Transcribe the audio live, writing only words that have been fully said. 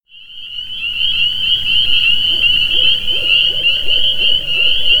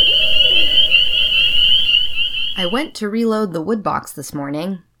went to reload the wood box this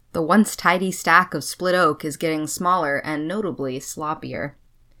morning. The once tidy stack of split oak is getting smaller and notably sloppier.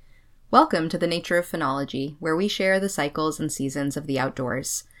 Welcome to the Nature of Phenology, where we share the cycles and seasons of the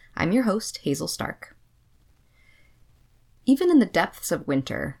outdoors. I'm your host, Hazel Stark. Even in the depths of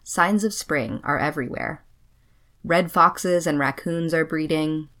winter, signs of spring are everywhere. Red foxes and raccoons are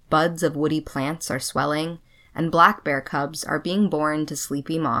breeding, buds of woody plants are swelling, and black bear cubs are being born to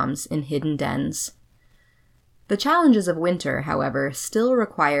sleepy moms in hidden dens. The challenges of winter, however, still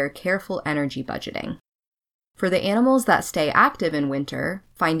require careful energy budgeting. For the animals that stay active in winter,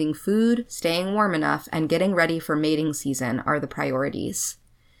 finding food, staying warm enough, and getting ready for mating season are the priorities.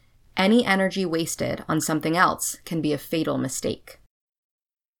 Any energy wasted on something else can be a fatal mistake.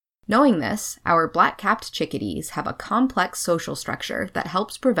 Knowing this, our black-capped chickadees have a complex social structure that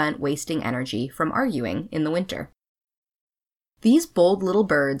helps prevent wasting energy from arguing in the winter. These bold little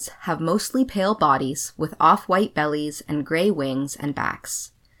birds have mostly pale bodies with off-white bellies and gray wings and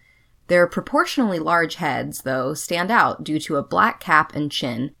backs. Their proportionally large heads, though, stand out due to a black cap and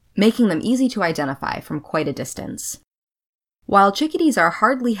chin, making them easy to identify from quite a distance. While chickadees are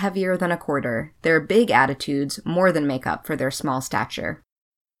hardly heavier than a quarter, their big attitudes more than make up for their small stature.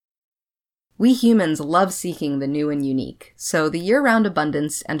 We humans love seeking the new and unique, so the year-round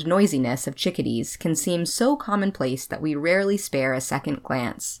abundance and noisiness of chickadees can seem so commonplace that we rarely spare a second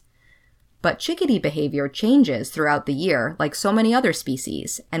glance. But chickadee behavior changes throughout the year like so many other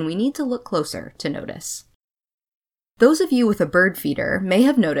species, and we need to look closer to notice. Those of you with a bird feeder may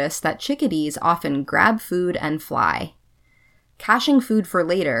have noticed that chickadees often grab food and fly. Caching food for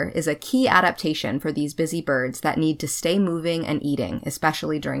later is a key adaptation for these busy birds that need to stay moving and eating,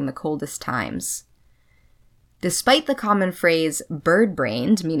 especially during the coldest times. Despite the common phrase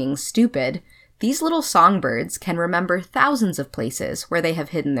bird-brained, meaning stupid, these little songbirds can remember thousands of places where they have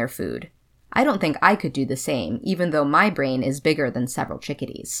hidden their food. I don't think I could do the same, even though my brain is bigger than several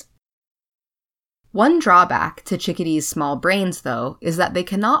chickadees. One drawback to chickadees' small brains, though, is that they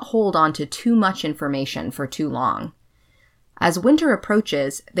cannot hold on to too much information for too long. As winter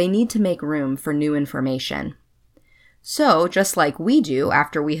approaches, they need to make room for new information. So, just like we do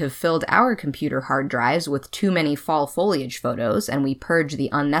after we have filled our computer hard drives with too many fall foliage photos and we purge the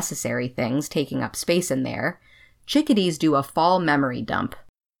unnecessary things taking up space in there, chickadees do a fall memory dump.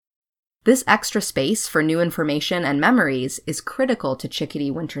 This extra space for new information and memories is critical to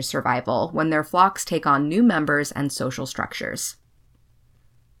chickadee winter survival when their flocks take on new members and social structures.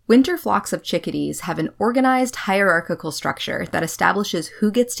 Winter flocks of chickadees have an organized hierarchical structure that establishes who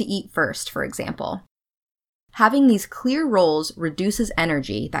gets to eat first, for example. Having these clear roles reduces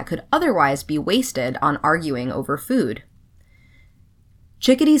energy that could otherwise be wasted on arguing over food.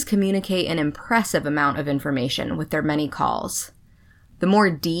 Chickadees communicate an impressive amount of information with their many calls. The more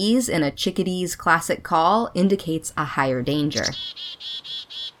Ds in a chickadee's classic call indicates a higher danger.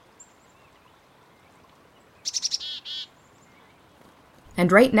 And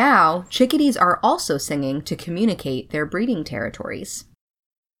right now, chickadees are also singing to communicate their breeding territories.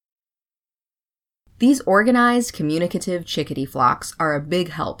 These organized, communicative chickadee flocks are a big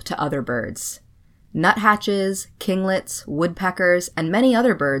help to other birds. Nuthatches, kinglets, woodpeckers, and many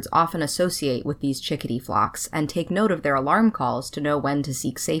other birds often associate with these chickadee flocks and take note of their alarm calls to know when to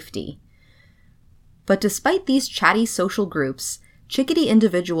seek safety. But despite these chatty social groups, chickadee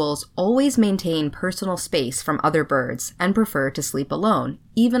individuals always maintain personal space from other birds and prefer to sleep alone,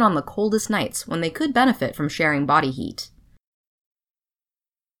 even on the coldest nights when they could benefit from sharing body heat.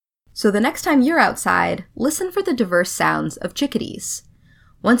 So the next time you're outside, listen for the diverse sounds of chickadees.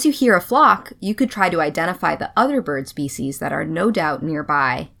 Once you hear a flock, you could try to identify the other bird species that are no doubt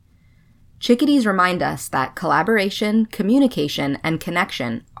nearby. Chickadees remind us that collaboration, communication, and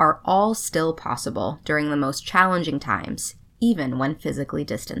connection are all still possible during the most challenging times, even when physically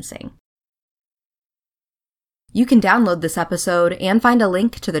distancing. You can download this episode and find a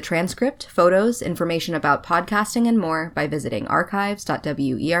link to the transcript, photos, information about podcasting, and more by visiting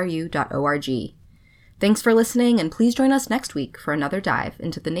archives.weru.org. Thanks for listening, and please join us next week for another dive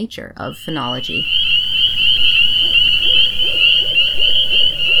into the nature of phenology.